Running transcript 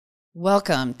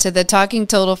Welcome to the Talking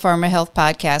Total Farmer Health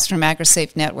podcast from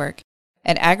AgriSafe Network.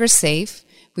 At AgriSafe,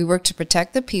 we work to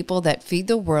protect the people that feed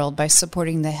the world by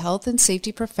supporting the health and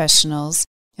safety professionals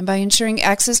and by ensuring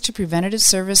access to preventative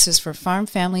services for farm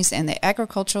families and the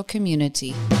agricultural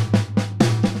community.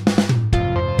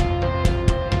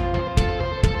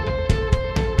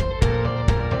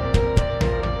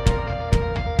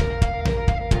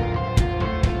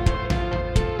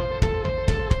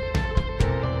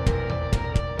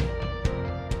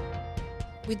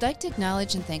 We'd like to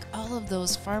acknowledge and thank all of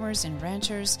those farmers and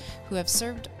ranchers who have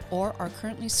served or are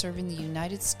currently serving the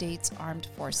United States Armed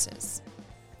Forces.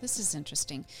 This is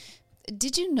interesting.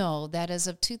 Did you know that as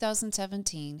of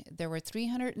 2017, there were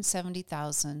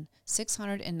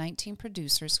 370,619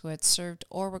 producers who had served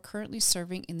or were currently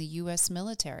serving in the U.S.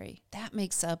 military? That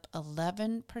makes up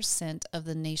 11% of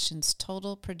the nation's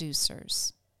total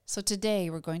producers. So today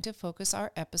we're going to focus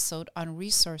our episode on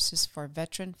resources for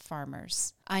veteran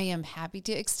farmers. I am happy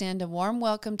to extend a warm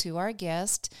welcome to our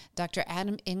guest, Dr.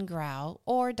 Adam Ingrau,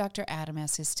 or Dr. Adam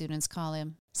as his students call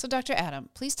him. So Dr. Adam,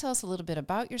 please tell us a little bit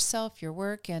about yourself, your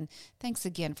work, and thanks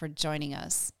again for joining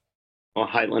us. Well,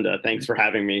 hi, Linda. Thanks for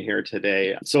having me here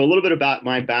today. So a little bit about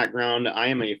my background. I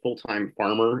am a full-time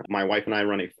farmer. My wife and I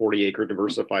run a 40-acre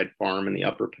diversified farm in the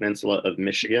Upper Peninsula of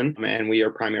Michigan, and we are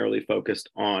primarily focused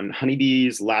on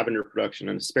honeybees, lavender production,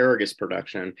 and asparagus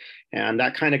production. And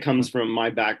that kind of comes from my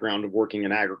background of working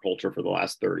in agriculture for the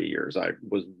last 30 years. I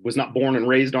was not born and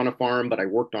raised on a farm, but I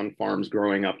worked on farms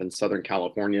growing up in Southern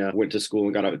California, went to school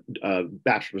and got a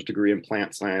bachelor's degree in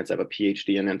plant science. I have a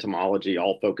PhD in entomology,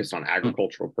 all focused on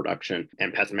agricultural production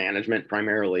and pest management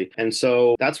primarily. And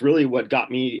so that's really what got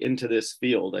me into this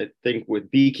field. I think with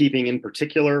beekeeping in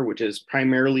particular, which is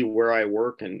primarily where I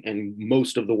work, and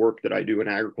most of the work that I do in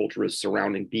agriculture is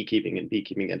surrounding beekeeping and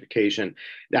beekeeping education.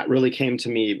 That really came to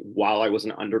me while I was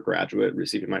an undergraduate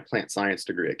receiving my plant science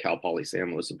degree at Cal Poly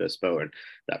San Luis Obispo. And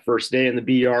that first day in the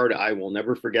bee yard, I will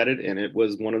never forget it. And it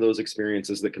was one of those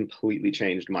experiences that completely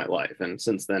changed my life. And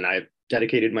since then, I've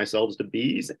dedicated myself to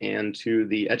bees and to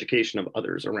the education of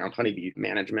others around honeybee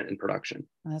management and production.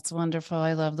 That's wonderful.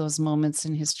 I love those moments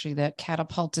in history that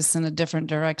catapult us in a different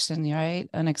direction, right?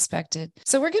 Unexpected.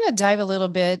 So we're going to dive a little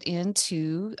bit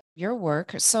into your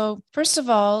work. So first of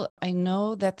all, I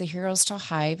know that the Heroes to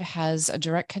Hive has a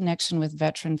direct connection with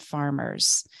veteran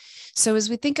farmers. So as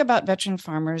we think about veteran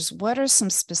farmers, what are some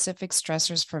specific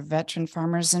stressors for veteran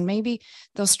farmers and maybe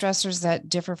those stressors that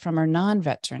differ from our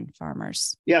non-veteran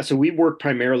farmers? Yeah, so we work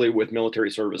primarily with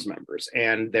military service members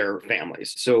and their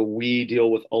families. So we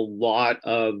deal with a lot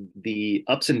of the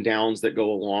ups and downs that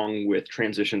go along with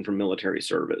transition from military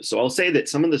service. So I'll say that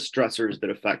some of the stressors that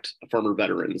affect farmer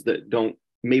veterans that don't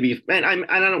maybe, and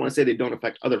I don't want to say they don't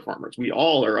affect other farmers. We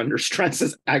all are under stress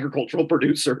as agricultural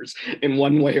producers in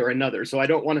one way or another. So I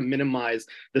don't want to minimize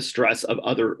the stress of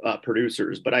other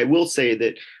producers, but I will say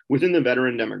that within the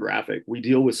veteran demographic, we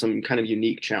deal with some kind of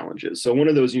unique challenges. So one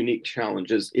of those unique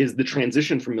challenges is the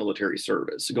transition from military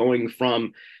service, going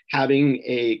from having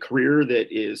a career that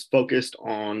is focused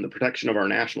on the protection of our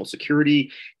national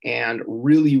security and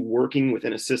really working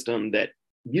within a system that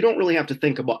you don't really have to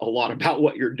think about a lot about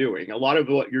what you're doing. A lot of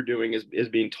what you're doing is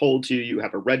being told to you. You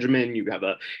have a regimen, you have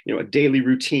a daily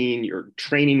routine, you're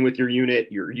training with your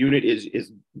unit. Your unit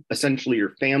is essentially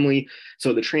your family.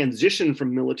 So the transition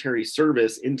from military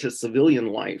service into civilian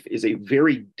life is a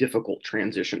very difficult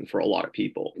transition for a lot of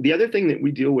people. The other thing that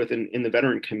we deal with in the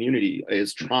veteran community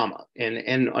is trauma.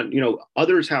 And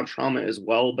others have trauma as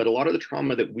well, but a lot of the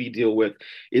trauma that we deal with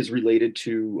is related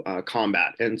to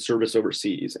combat and service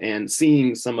overseas and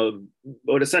seeing some of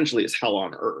what essentially is hell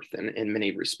on earth in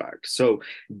many respects. So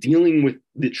dealing with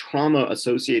the trauma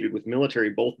associated with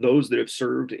military, both those that have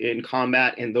served in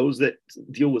combat and those that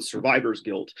deal with survivor's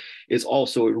guilt, is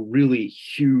also a really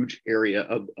huge area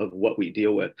of what we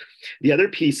deal with. The other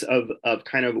piece of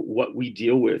kind of what we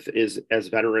deal with is as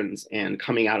veterans and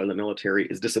coming out of the military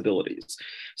is disabilities.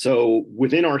 So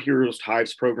within our Heroes to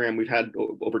Hives program, we've had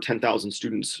over 10,000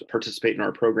 students participate in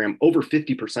our program. Over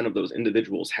 50% of those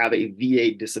individuals have a VA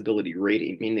disability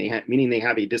rating, meaning they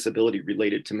have a disability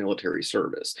related to military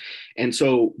service. And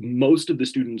so most of the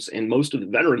students and most of the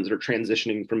veterans that are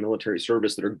transitioning from military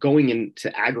service that are going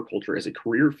into agriculture as a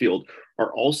career field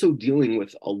are also dealing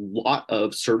with a lot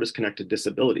of service-connected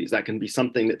disabilities. That can be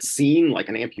something that's seen, like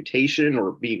an amputation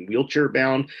or being wheelchair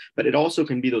bound, but it also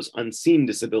can be those unseen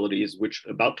disabilities, which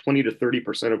about 20 to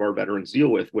 30% of our veterans deal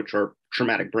with, which are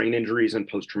traumatic brain injuries and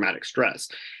post-traumatic stress.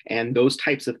 And those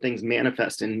types of things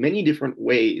manifest in many different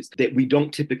ways that we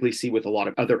don't typically see with a lot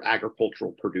of other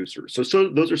agricultural producers. So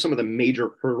those are some of the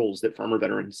major hurdles that farmer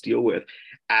veterans deal with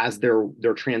as they're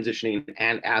transitioning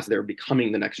and as they're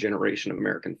becoming the next generation of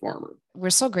American farmer. We're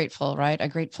so grateful, right? A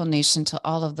grateful nation to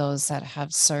all of those that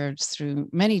have served through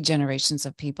many generations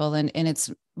of people. And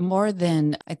it's more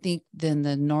than, I think, than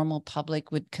the normal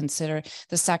public would consider,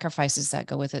 the sacrifices that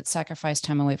go with it, sacrifice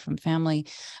time away from family,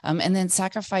 and then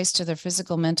sacrifice to their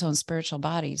physical, mental, and spiritual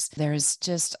bodies. There's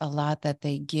just a lot that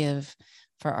they give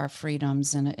for our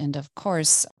freedoms. And of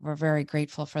course, we're very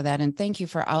grateful for that. And thank you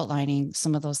for outlining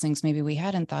some of those things maybe we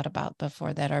hadn't thought about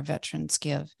before that our veterans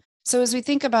give. So as we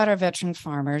think about our veteran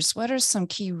farmers, what are some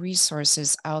key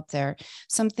resources out there,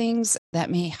 some things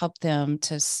that may help them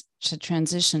to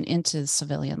transition into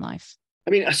civilian life? I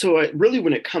mean, so really,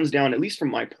 when it comes down, at least from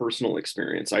my personal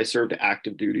experience, I served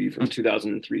active duty from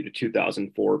 2003 to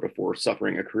 2004 before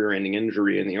suffering a career-ending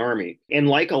injury in the Army. And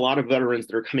like a lot of veterans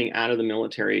that are coming out of the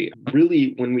military,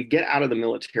 really, when we get out of the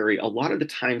military, a lot of the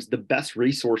times the best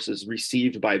resources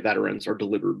received by veterans are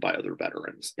delivered by other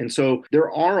veterans. And so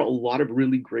there are a lot of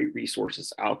really great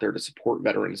resources out there to support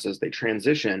veterans as they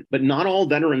transition, but not all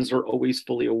veterans are always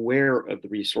fully aware of the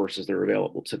resources that are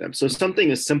available to them. So something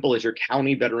as simple as your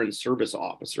county veteran service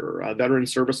officer. Veteran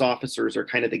service officers are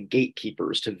kind of the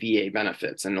gatekeepers to VA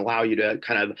benefits and allow you to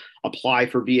kind of apply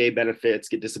for VA benefits,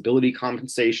 get disability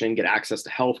compensation, get access to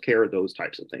health care, those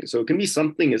types of things. So it can be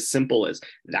something as simple as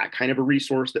that kind of a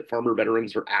resource that farmer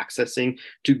veterans are accessing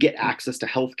to get access to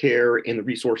health care and the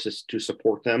resources to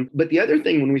support them. But the other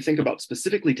thing, when we think about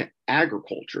specifically to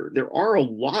agriculture, there are a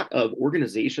lot of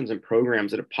organizations and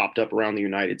programs that have popped up around the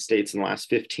United States in the last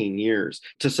 15 years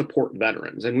to support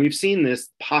veterans. And we've seen this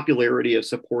popularity of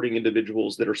supporting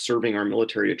individuals that are serving our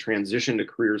military to transition to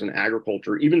careers in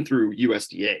agriculture, even through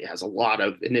USDA has a lot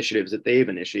of initiatives that they've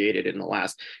initiated in the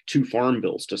last 2 farm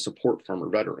bills to support farmer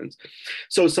veterans.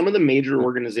 So some of the major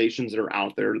organizations that are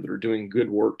out there that are doing good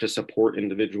work to support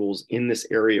individuals in this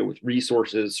area with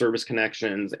resources, service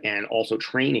connections, and also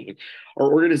training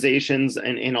are organizations,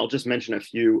 and I'll just mention a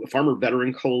few. Farmer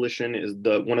Veteran Coalition is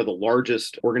one of the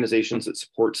largest organizations that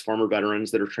supports farmer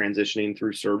veterans that are transitioning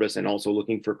through service and also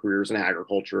looking for careers in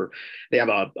agriculture. They have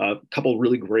a couple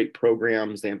really great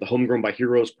programs. They have the Homegrown by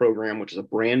Heroes program, which is a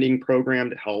branding program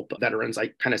to help veterans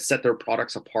kind of set their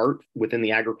products apart within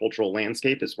the agricultural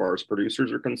landscape as far as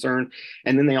producers are concerned.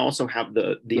 And then they also have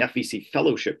the FVC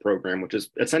Fellowship program, which is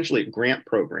essentially a grant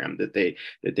program that they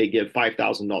give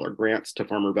 $5,000 grants to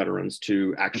farmer veterans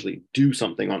to actually do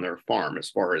something on their farm as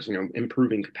far as,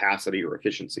 improving capacity or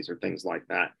efficiencies or things like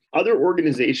that. Other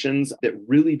organizations that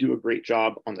really do a great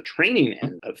job on the training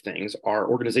end of things are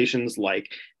organizations like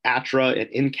ATRA and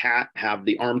INCAT have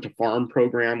the Arm to Farm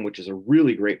program, which is a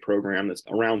really great program that's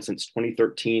around since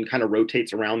 2013, kind of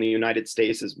rotates around the United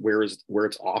States is where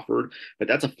it's offered. But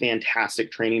that's a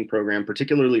fantastic training program,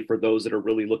 particularly for those that are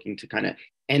really looking to kind of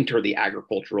enter the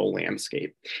agricultural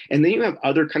landscape. And then you have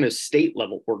other kind of state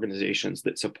level organizations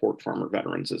that support farmer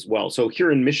veterans as well. So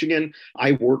here in Michigan,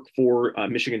 I work for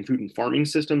Michigan Food and Farming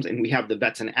Systems, and we have the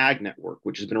Vets and Ag Network,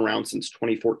 which has been around since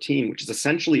 2014, which is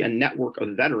essentially a network of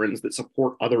veterans that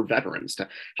support other veterans to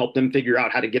help them figure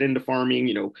out how to get into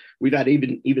farming. We've had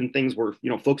even things where,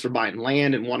 folks are buying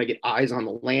land and want to get eyes on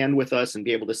the land with us and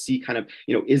be able to see kind of,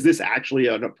 is this actually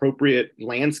an appropriate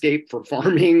landscape for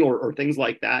farming or things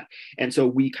like that. And so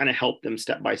we kind of help them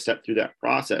step by step through that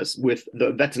process. With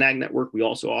the Vets and Ag Network, we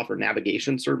also offer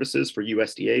navigation services for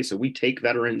USDA. So we take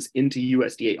veterans into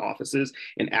USDA offices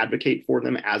and advocate for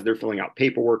them as they're filling out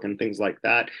paperwork and things like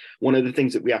that. One of the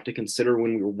things that we have to consider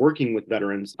when we're working with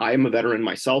veterans, I am a veteran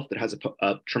myself that has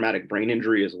a traumatic brain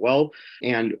injury as well.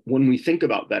 And when we think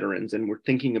about veterans and we're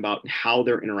thinking about how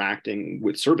they're interacting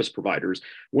with service providers,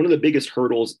 one of the biggest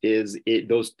hurdles is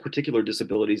those particular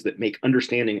disabilities that make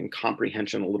understanding and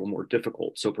comprehension a little more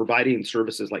difficult. So providing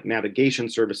services like navigation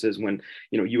services when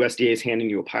USDA is handing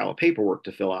you a pile of paperwork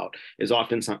to fill out is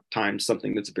oftentimes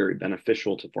something that's very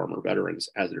beneficial to farmer veterans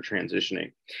as they're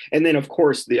transitioning. And then, of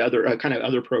course, the other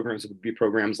other programs would be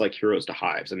programs like Heroes to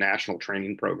Hives, a national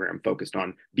training program focused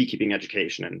on beekeeping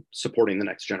education and supporting the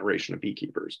next generation of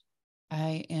beekeepers.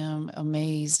 I am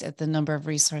amazed at the number of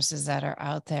resources that are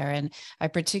out there. And I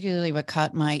particularly, what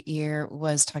caught my ear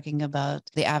was talking about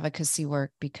the advocacy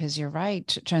work, because you're right,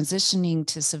 transitioning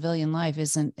to civilian life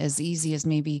isn't as easy as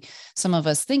maybe some of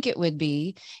us think it would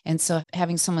be. And so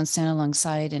having someone stand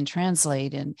alongside and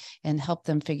translate and help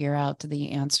them figure out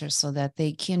the answers so that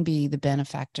they can be the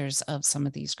benefactors of some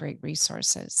of these great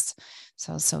resources.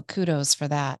 So kudos for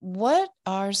that. What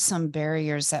are some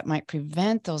barriers that might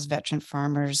prevent those veteran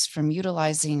farmers from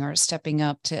utilizing or stepping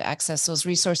up to access those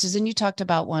resources? And you talked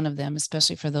about one of them,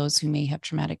 especially for those who may have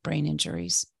traumatic brain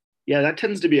injuries. Yeah, that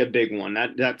tends to be a big one.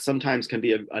 That sometimes can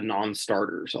be a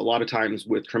non-starter. So a lot of times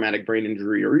with traumatic brain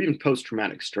injury or even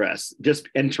post-traumatic stress, just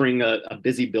entering a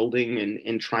busy building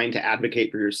and trying to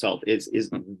advocate for yourself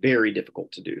is very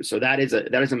difficult to do. So that is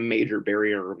a major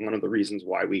barrier, one of the reasons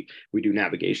why we do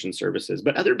navigation services.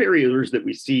 But other barriers that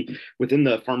we see within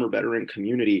the farmer veteran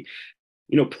community,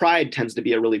 pride tends to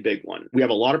be a really big one. We have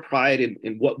a lot of pride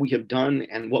in what we have done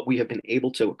and what we have been able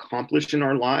to accomplish in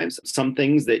our lives, some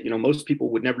things that, most people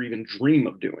would never even dream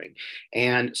of doing.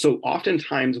 And so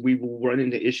oftentimes we will run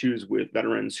into issues with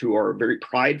veterans who are very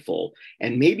prideful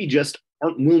and maybe just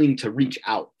aren't willing to reach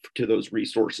out to those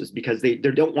resources because they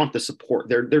don't want the support.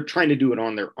 They're trying to do it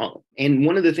on their own. And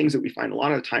one of the things that we find a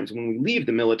lot of times when we leave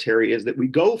the military is that we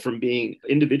go from being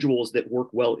individuals that work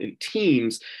well in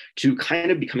teams to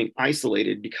kind of becoming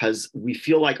isolated because we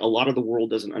feel like a lot of the world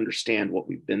doesn't understand what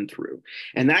we've been through.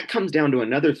 And that comes down to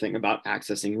another thing about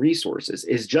accessing resources,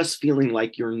 is just feeling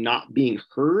like you're not being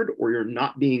heard or you're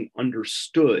not being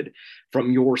understood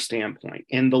from your standpoint.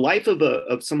 And the life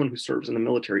of someone who serves in the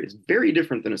military is very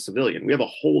different than a civilian. We have a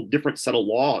whole different set of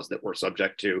laws that we're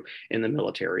subject to in the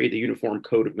military, the Uniform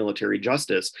Code of Military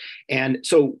Justice. And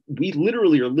so we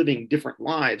literally are living different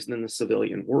lives than the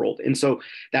civilian world. And so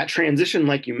that transition,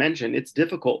 like you mentioned, it's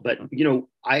difficult, but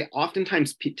I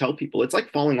oftentimes tell people it's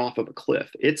like falling off of a cliff.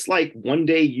 It's like one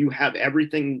day you have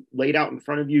everything laid out in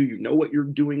front of you. You know what you're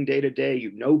doing day to day.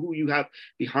 You know who you have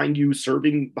behind you,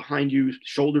 serving behind you,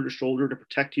 shoulder to shoulder to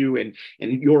protect you and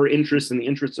your interests and the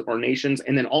interests of our nations.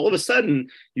 And then all of a sudden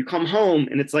you come home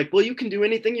and it's like, well, you can do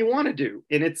anything you want to do.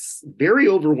 And it's very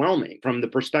overwhelming from the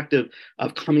perspective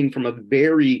of coming from a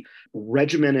very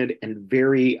regimented and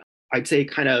very, I'd say,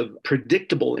 kind of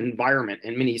predictable environment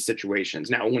in many situations.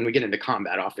 Now, when we get into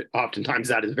combat, oftentimes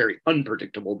that is very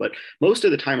unpredictable, but most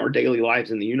of the time, our daily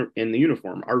lives in the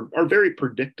uniform are very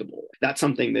predictable. That's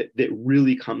something that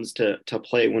really comes to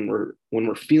play when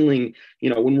we're feeling,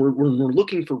 when we're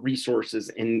looking for resources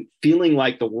and feeling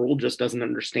like the world just doesn't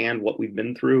understand what we've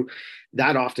been through.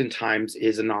 That oftentimes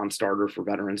is a non-starter for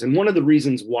veterans. And one of the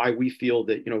reasons why we feel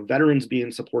that, veterans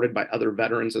being supported by other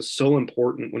veterans is so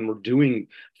important when we're doing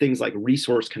things like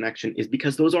resource connection is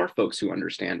because those are folks who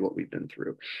understand what we've been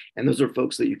through. And those are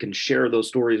folks that you can share those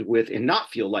stories with and not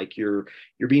feel like you're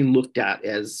being looked at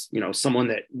as, someone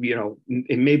that,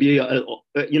 it may be,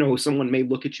 someone may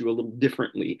look at you a little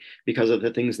differently because of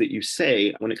the things that you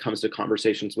say when it comes to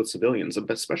conversations with civilians,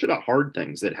 especially about hard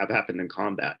things that have happened in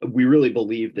combat. We really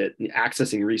believe that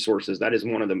accessing resources, that is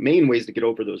one of the main ways to get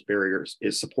over those barriers,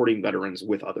 is supporting veterans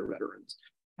with other veterans.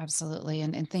 Absolutely.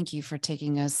 And thank you for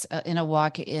taking us in a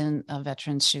walk in a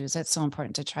veteran's shoes. That's so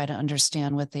important to try to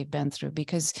understand what they've been through,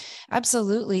 because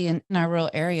absolutely in our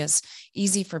rural areas,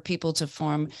 easy for people to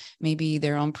form maybe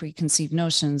their own preconceived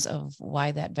notions of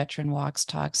why that veteran walks,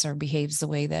 talks, or behaves the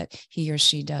way that he or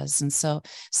she does. And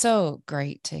so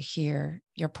great to hear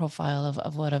your profile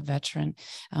of what a veteran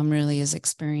really is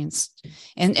experienced,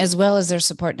 and as well as their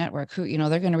support network, who,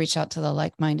 they're going to reach out to the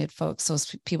like-minded folks,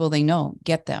 those people they know,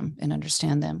 get them and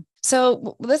understand them.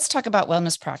 So let's talk about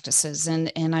wellness practices.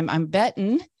 And I'm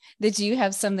betting that you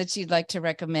have some that you'd like to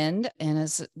recommend, and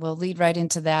as we'll lead right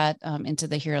into that, into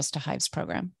the Heroes to Hives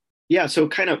program. Yeah, so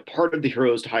kind of part of the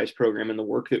Heroes to Hives program and the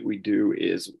work that we do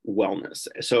is wellness.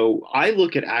 So I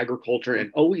look at agriculture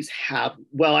and always have,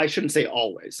 well, I shouldn't say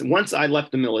always. Once I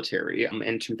left the military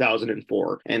in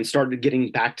 2004 and started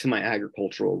getting back to my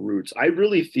agricultural roots, I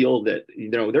really feel that,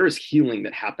 there is healing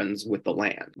that happens with the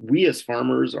land. We as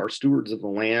farmers are stewards of the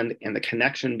land, and the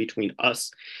connection between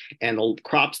us and the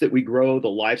crops that we grow, the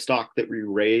livestock that we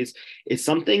raise, is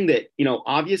something that,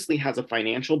 obviously has a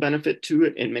financial benefit to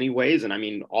it in many ways. And I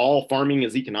mean, all farming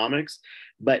is economics,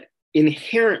 but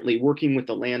inherently working with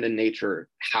the land and nature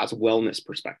has wellness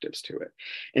perspectives to it.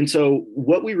 And so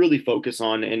what we really focus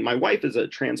on, and my wife is a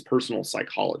transpersonal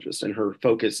psychologist and her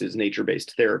focus is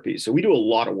nature-based therapy. So we do a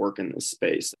lot of work in this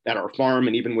space at our farm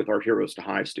and even with our Heroes to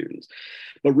Hive students.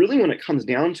 But really when it comes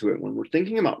down to it, when we're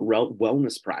thinking about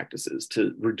wellness practices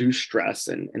to reduce stress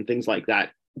and things like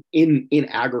that in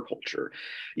agriculture,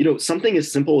 something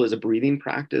as simple as a breathing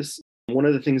practice One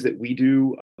of the things that we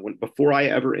do before I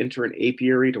ever enter an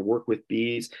apiary to work with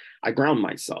bees, I ground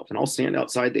myself and I'll stand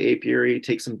outside the apiary,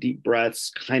 take some deep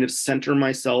breaths, kind of center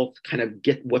myself, kind of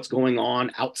get what's going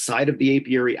on outside of the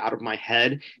apiary out of my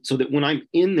head, so that when I'm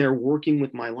in there working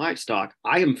with my livestock,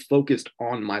 I am focused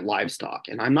on my livestock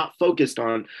and I'm not focused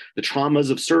on the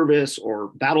traumas of service or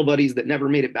battle buddies that never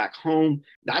made it back home.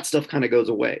 That stuff kind of goes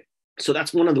away. So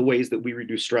that's one of the ways that we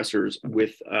reduce stressors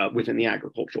within the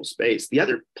agricultural space. The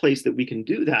other place that we can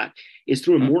do that is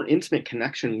through a more intimate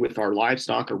connection with our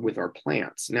livestock or with our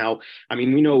plants. Now, I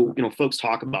mean, we know, folks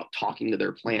talk about talking to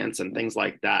their plants and things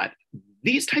like that.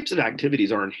 These types of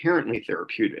activities are inherently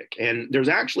therapeutic. And there's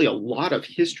actually a lot of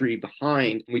history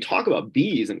behind, when we talk about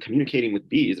bees and communicating with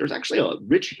bees, there's actually a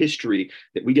rich history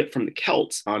that we get from the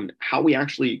Celts on how we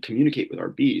actually communicate with our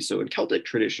bees. So in Celtic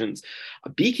traditions,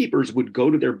 beekeepers would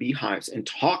go to their beehives and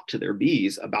talk to their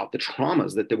bees about the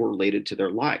traumas that they were related to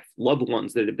their life, loved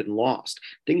ones that had been lost,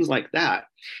 things like that.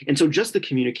 And so just the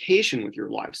communication with your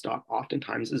livestock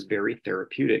oftentimes is very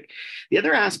therapeutic. The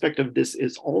other aspect of this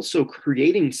is also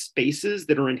creating spaces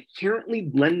that are inherently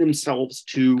lend themselves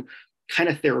to kind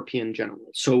of therapy in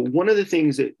general. So one of the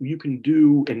things that you can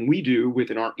do, and we do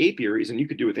within our apiaries, and you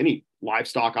could do with any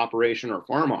livestock operation or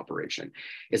farm operation,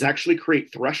 is actually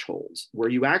create thresholds where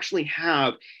you actually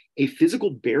have a physical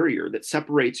barrier that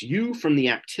separates you from the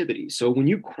activity. So when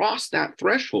you cross that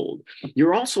threshold,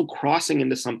 you're also crossing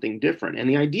into something different. And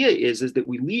the idea is that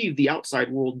we leave the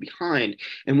outside world behind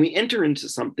and we enter into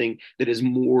something that is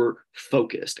more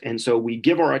focused. And so we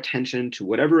give our attention to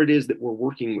whatever it is that we're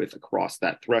working with across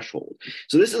that threshold.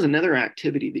 So this is another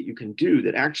activity that you can do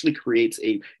that actually creates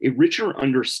a richer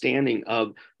understanding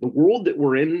of the world that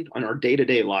we're in on our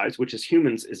day-to-day lives, which as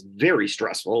humans is very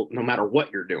stressful, no matter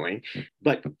what you're doing,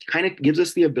 but kind of gives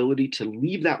us the ability to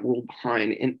leave that world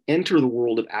behind and enter the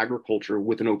world of agriculture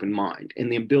with an open mind,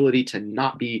 and the ability to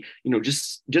not be,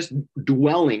 just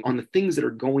dwelling on the things that are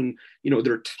going, that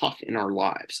are tough in our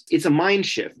lives. It's a mind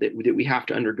shift that we have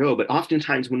to undergo. But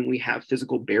oftentimes when we have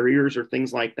physical barriers or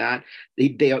things like that,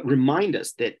 they remind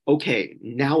us that, okay,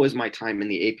 now is my time in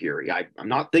the apiary. I'm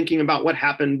not thinking about what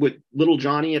happened with little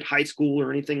Johnny at high school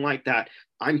or anything like that.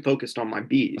 I'm focused on my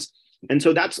bees. And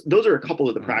so those are a couple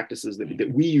of the practices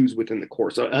that we use within the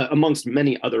course, amongst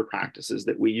many other practices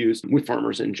that we use with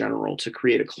farmers in general to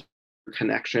create a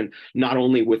connection, not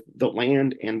only with the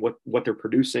land and what they're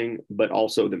producing, but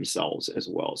also themselves as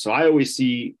well. So I always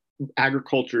see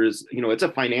agriculture is, it's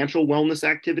a financial wellness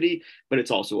activity, but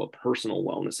it's also a personal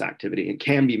wellness activity and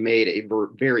can be made a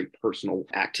very personal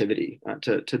activity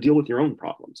to deal with your own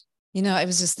problems. I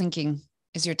was just thinking,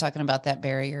 as you're talking about that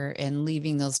barrier and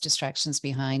leaving those distractions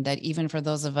behind, that even for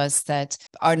those of us that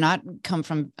are not come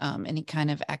from any kind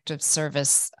of active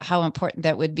service, how important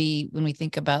that would be when we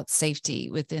think about safety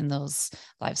within those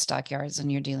livestock yards when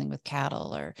you're dealing with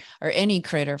cattle or any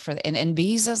critter and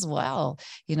bees as well.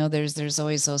 There's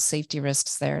always those safety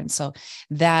risks there. And so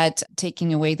that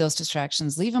taking away those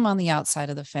distractions, leave them on the outside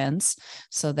of the fence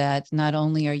so that not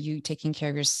only are you taking care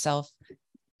of yourself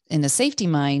in the safety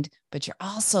mind, but you're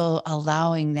also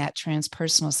allowing that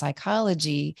transpersonal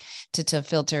psychology to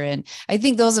filter in. I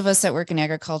think those of us that work in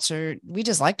agriculture, we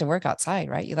just like to work outside,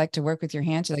 right? You like to work with your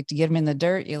hands. You like to get them in the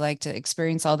dirt. You like to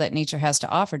experience all that nature has to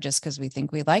offer just because we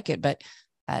think we like it. But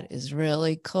that is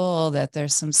really cool that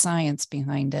there's some science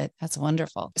behind it. That's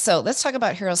wonderful. So let's talk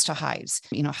about Heroes to Hives.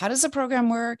 How does the program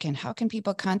work and how can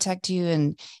people contact you?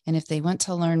 And if they want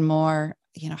to learn more,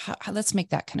 let's make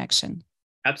that connection.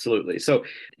 Absolutely. So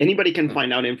anybody can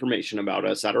find out information about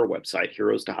us at our website,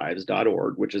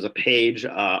 heroestohives.org, which is a page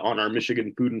on our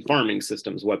Michigan Food and Farming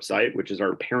Systems website, which is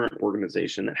our parent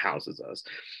organization that houses us.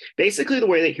 Basically, the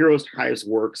way that Heroes to Hives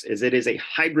works is it is a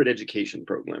hybrid education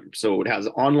program. So it has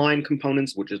online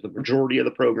components, which is the majority of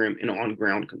the program, and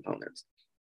on-ground components.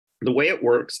 The way it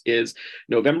works is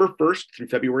November 1st through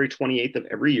February 28th of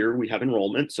every year, we have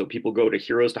enrollment. So people go to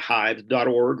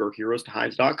heroestohives.org or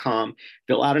heroestohives.com,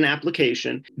 fill out an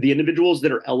application. The individuals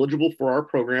that are eligible for our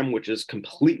program, which is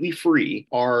completely free,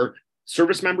 are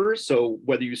service members. So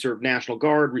whether you serve National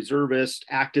Guard, reservist,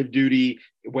 active duty,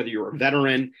 whether you're a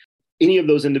veteran, any of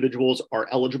those individuals are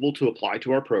eligible to apply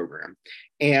to our program,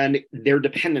 and their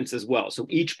dependents as well. So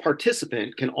each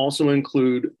participant can also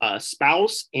include a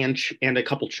spouse and a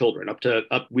couple children.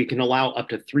 We can allow up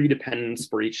to 3 dependents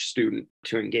for each student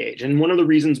to engage. And one of the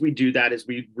reasons we do that is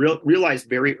we realized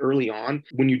very early on,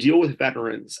 when you deal with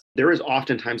veterans, there is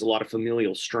oftentimes a lot of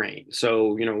familial strain.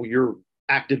 So, you're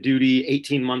active duty,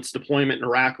 18 months deployment in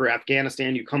Iraq or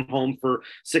Afghanistan. You come home for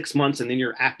 6 months and then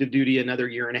you're active duty another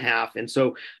year and a half. And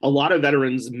so a lot of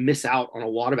veterans miss out on a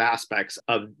lot of aspects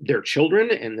of their children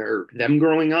and them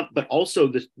growing up, but also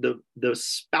the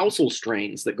spousal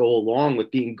strains that go along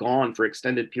with being gone for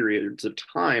extended periods of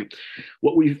time.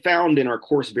 What we found in our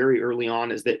course very early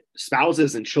on is that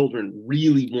spouses and children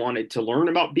really wanted to learn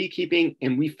about beekeeping.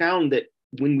 And we found that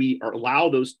when we allow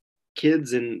those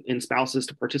kids and spouses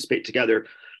to participate together,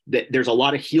 that there's a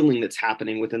lot of healing that's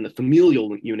happening within the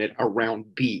familial unit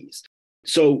around bees.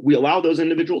 So we allow those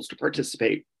individuals to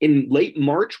participate. In late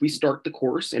March, we start the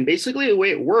course. And basically the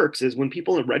way it works is when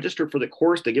people register for the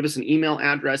course, they give us an email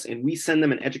address and we send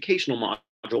them an educational module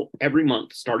every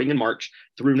month, starting in March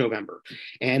through November.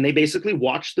 And they basically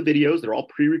watch the videos. They're all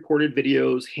pre-recorded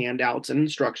videos, handouts, and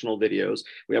instructional videos.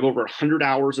 We have over 100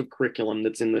 hours of curriculum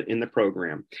that's in the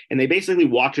program. And they basically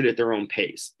watch it at their own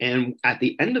pace. And at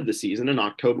the end of the season, in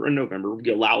October and November,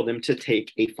 we allow them to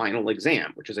take a final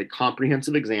exam, which is a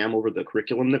comprehensive exam over the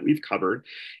curriculum that we've covered.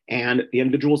 And the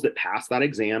individuals that pass that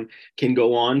exam can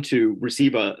go on to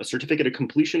receive a certificate of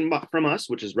completion from us,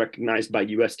 which is recognized by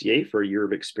USDA for a year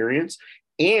of experience.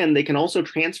 And they can also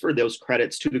transfer those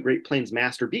credits to the Great Plains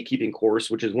Master Beekeeping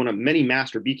course, which is one of many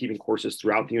master beekeeping courses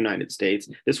throughout the United States.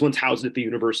 This one's housed at the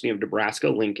University of Nebraska,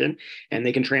 Lincoln, and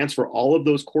they can transfer all of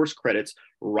those course credits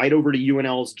right over to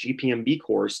UNL's GPMB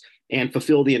course and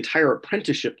fulfill the entire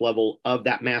apprenticeship level of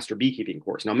that master beekeeping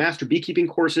course. Now, master beekeeping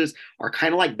courses are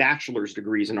kind of like bachelor's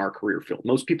degrees in our career field.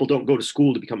 Most people don't go to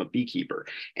school to become a beekeeper,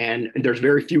 and there's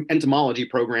very few entomology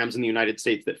programs in the United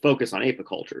States that focus on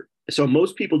apiculture. So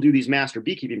most people do these master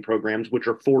beekeeping programs, which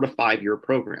are 4 to 5 year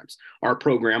programs. Our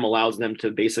program allows them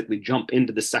to basically jump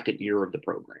into the second year of the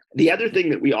program. The other thing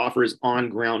that we offer is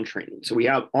on-ground training. So we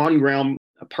have on-ground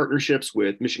partnerships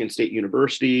with Michigan State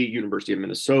University, University of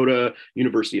Minnesota,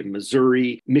 University of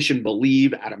Missouri, Mission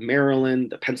Believe out of Maryland,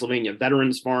 the Pennsylvania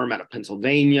Veterans Farm out of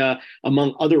Pennsylvania,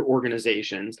 among other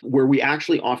organizations, where we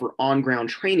actually offer on-ground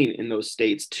training in those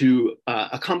states to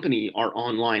accompany our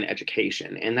online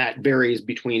education. And that varies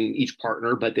between each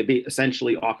partner, but they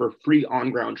essentially offer free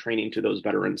on-ground training to those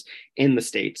veterans in the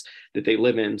states that they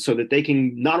live in so that they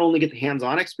can not only get the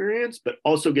hands-on experience, but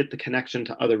also get the connection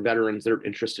to other veterans that are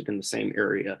interested in the same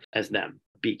area as them,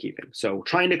 beekeeping. So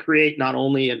trying to create not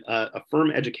only a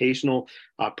firm educational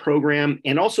program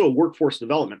and also a workforce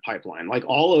development pipeline. Like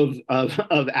all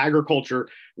of agriculture,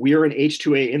 we are an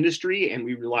H2A industry and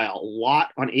we rely a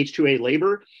lot on H2A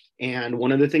labor. And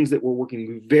one of the things that we're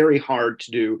working very hard to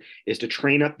do is to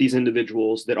train up these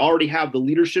individuals that already have the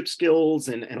leadership skills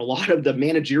and a lot of the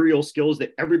managerial skills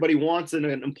that everybody wants in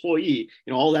an employee.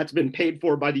 You know, all that's been paid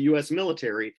for by the US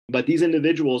military. But these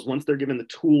individuals, once they're given the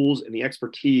tools and the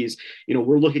expertise, you know,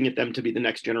 we're looking at them to be the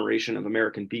next generation of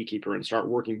American beekeeper and start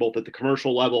working both at the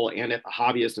commercial level and at the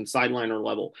hobbyist and sideliner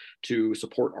level to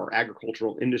support our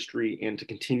agricultural industry and to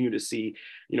continue to see,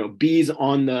 you know, bees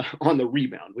on the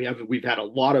rebound. We've had a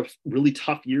lot of really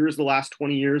tough years the last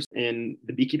 20 years in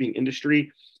the beekeeping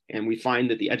industry. And we find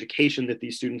that the education that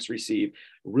these students receive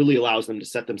really allows them to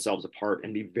set themselves apart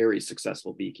and be very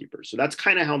successful beekeepers. So that's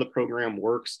kind of how the program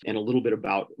works and a little bit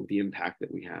about the impact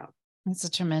that we have. It's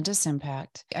a tremendous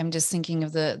impact. I'm just thinking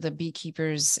of the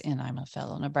beekeepers, and I'm a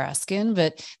fellow Nebraskan,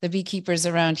 but the beekeepers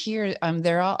around here,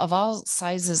 they're all of all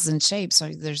sizes and shapes. So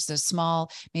there's the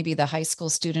small, maybe the high school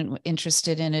student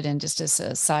interested in it and just as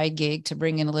a side gig to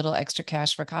bring in a little extra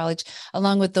cash for college,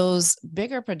 along with those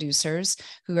bigger producers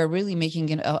who are really making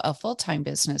it a full-time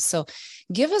business. So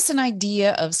give us an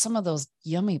idea of some of those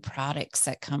yummy products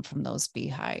that come from those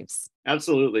beehives.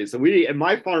 Absolutely. So at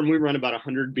my farm, we run about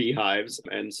 100 beehives.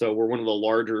 And so we're one of the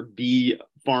larger bee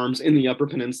farms in the Upper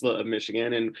Peninsula of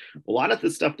Michigan. And a lot of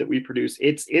the stuff that we produce,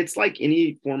 it's like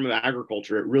any form of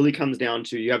agriculture. It really comes down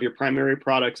to you have your primary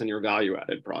products and your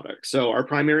value-added products. So our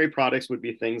primary products would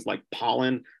be things like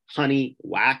pollen, honey,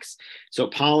 wax. So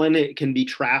pollen, it can be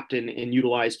trapped and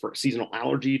utilized for seasonal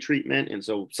allergy treatment. And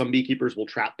so some beekeepers will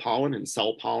trap pollen and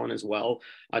sell pollen as well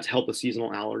to help with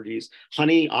seasonal allergies.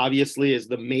 Honey, obviously, is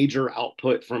the major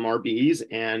output from our bees.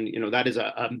 And, you know, that is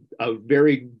a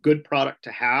very good product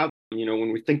to have. You know,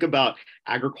 when we think about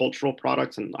agricultural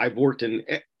products, and I've worked in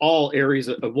all areas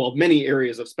many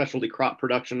areas of specialty crop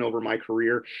production over my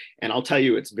career. And I'll tell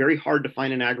you, it's very hard to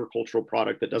find an agricultural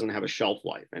product that doesn't have a shelf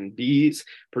life. And bees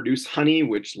produce honey,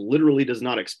 which literally does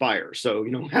not expire. So,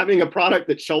 you know, having a product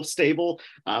that's shelf stable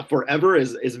forever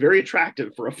is very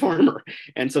attractive for a farmer.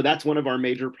 And so that's one of our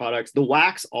major products. The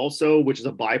wax also, which is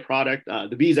a byproduct,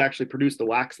 the bees actually produce the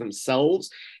wax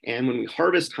themselves. And when we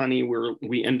harvest honey,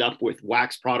 we end up with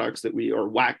wax products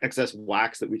excess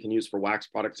wax that we can use for wax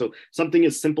products. So something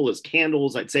as simple simple as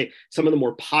candles. I'd say some of the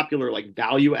more popular, like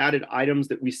value-added items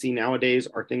that we see nowadays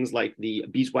are things like the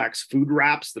beeswax food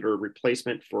wraps that are a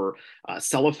replacement for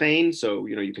cellophane. So,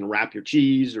 you can wrap your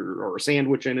cheese or a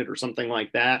sandwich in it or something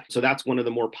like that. So that's one of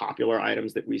the more popular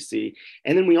items that we see.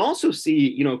 And then we also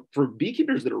see, for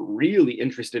beekeepers that are really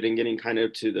interested in getting kind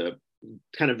of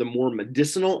the more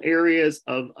medicinal areas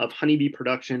of honeybee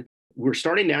production, we're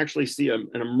starting to actually see an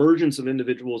emergence of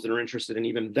individuals that are interested in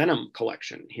even venom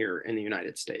collection here in the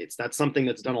United States. That's something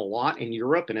that's done a lot in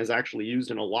Europe and is actually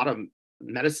used in a lot of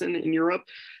medicine in Europe,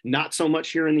 not so much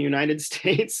here in the United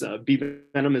States. Bee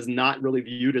venom is not really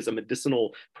viewed as a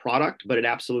medicinal product, but it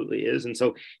absolutely is. And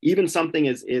so even something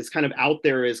is kind of out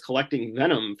there as collecting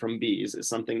venom from bees is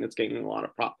something that's gaining a lot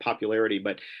of popularity.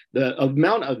 But the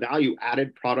amount of value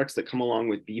added products that come along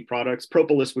with bee products,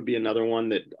 propolis would be another one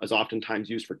that is oftentimes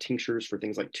used for tinctures for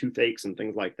things like toothaches and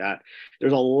things like that.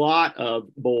 There's a lot of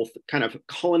both kind of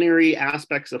culinary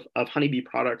aspects of honeybee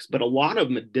products, but a lot of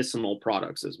medicinal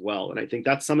products as well. And I think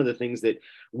that's some of the things that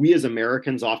we as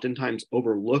Americans oftentimes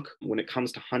overlook when it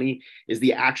comes to honey is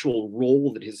the actual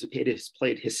role that it has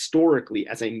played historically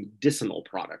as a medicinal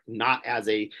product, not as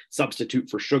a substitute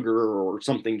for sugar or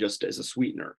something just as a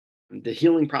sweetener. The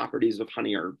healing properties of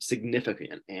honey are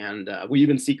significant. And we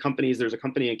even see there's a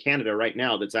company in Canada right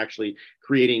now that's actually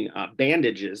creating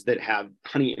bandages that have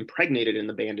honey impregnated in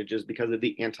the bandages because of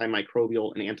the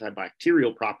antimicrobial and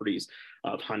antibacterial properties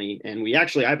of honey. And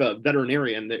I have a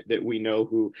veterinarian that we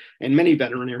know and many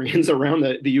veterinarians around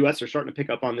the US are starting to pick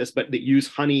up on this, but that use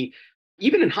honey.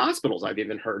 Even in hospitals, I've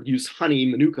even heard use honey,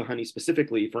 Manuka honey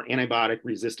specifically for antibiotic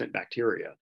resistant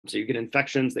bacteria. So you get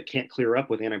infections that can't clear up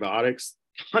with antibiotics.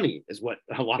 Honey is what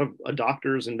a lot of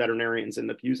doctors and veterinarians end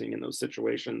up using in those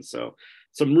situations. So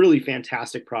some really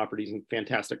fantastic properties and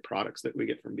fantastic products that we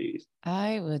get from bees.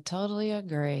 I would totally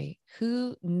agree.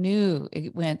 Who knew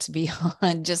it went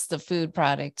beyond just the food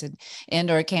product and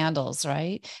or candles,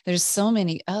 right? There's so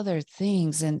many other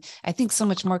things. And I think so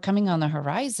much more coming on the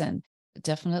horizon.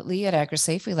 Definitely at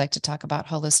AgriSafe, we like to talk about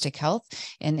holistic health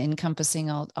and encompassing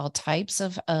all types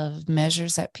of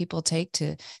measures that people take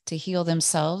to heal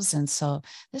themselves. And so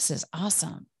this is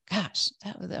awesome. Gosh,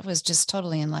 that was just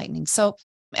totally enlightening. So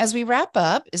as we wrap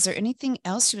up, is there anything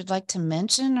else you would like to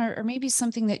mention or maybe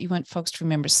something that you want folks to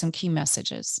remember, some key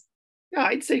messages? Yeah,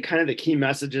 I'd say kind of the key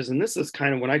messages, and this is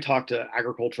kind of when I talk to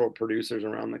agricultural producers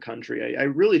around the country, I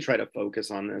really try to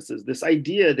focus on this, is this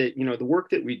idea that, the work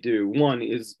that we do, one,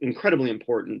 is incredibly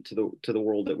important to the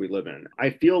world that we live in.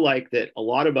 I feel like that a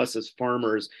lot of us as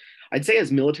farmers, I'd say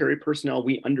as military personnel,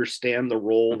 we understand the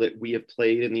role that we have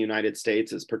played in the United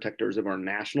States as protectors of our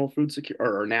national food security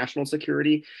or our national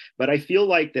security. But I feel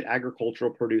like that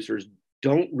agricultural producers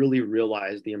don't really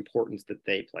realize the importance that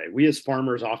they play. We as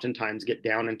farmers oftentimes get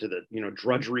down into the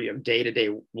drudgery of day-to-day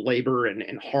labor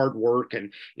and hard work,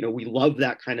 and we love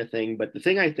that kind of thing. But the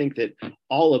thing I think that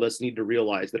all of us need to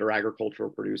realize that are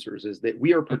agricultural producers is that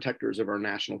we are protectors of our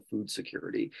national food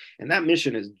security, and that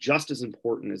mission is just as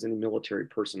important as any military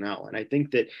personnel. And I think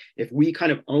that if we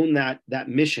kind of own that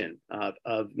mission of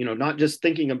not just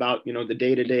thinking about the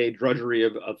day-to-day drudgery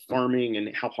of farming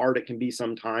and how hard it can be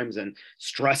sometimes and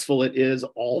stressful it is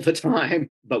all the time,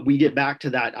 but we get back to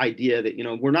that idea that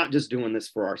we're not just doing this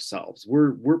for ourselves.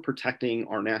 We're protecting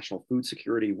our national food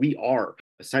security. We are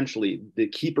essentially the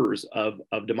keepers of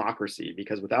democracy,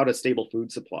 because without a stable food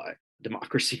supply,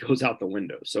 democracy goes out the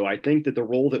window. So I think that the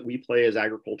role that we play as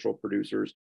agricultural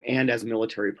producers and as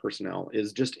military personnel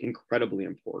is just incredibly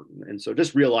important. And so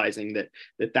just realizing that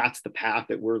that's the path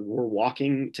that we're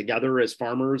walking together as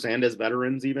farmers and as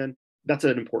veterans, even, that's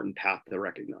an important path to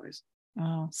recognize.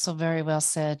 Oh, so very well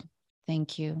said.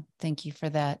 Thank you. Thank you for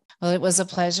that. Well, it was a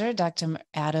pleasure, Dr.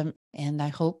 Adam, and I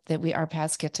hope that our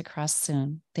paths get to cross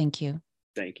soon. Thank you.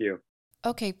 Thank you.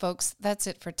 Okay, folks, that's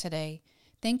it for today.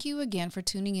 Thank you again for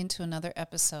tuning in to another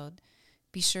episode.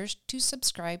 Be sure to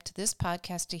subscribe to this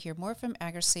podcast to hear more from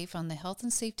AgriSafe on the health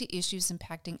and safety issues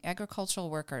impacting agricultural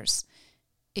workers.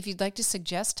 If you'd like to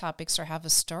suggest topics or have a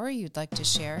story you'd like to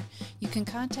share, you can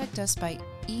contact us by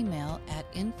email at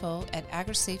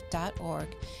info@agrisafe.org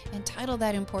and title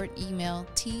that important email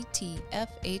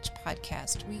TTFH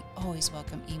Podcast. We always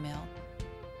welcome email.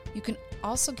 You can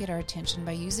also get our attention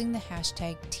by using the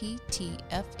hashtag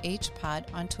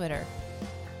TTFHPod on Twitter.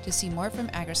 To see more from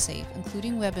AgriSafe,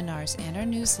 including webinars and our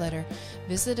newsletter,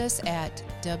 visit us at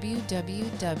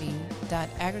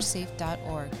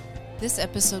www.agrisafe.org. This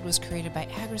episode was created by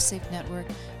AgriSafe Network,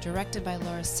 directed by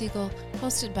Laura Siegel,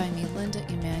 hosted by me, Linda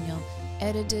Emanuel,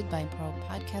 edited by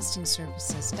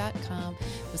ProPodcastingServices.com,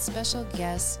 with special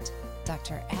guest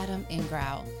Dr. Adam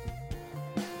Ingrau.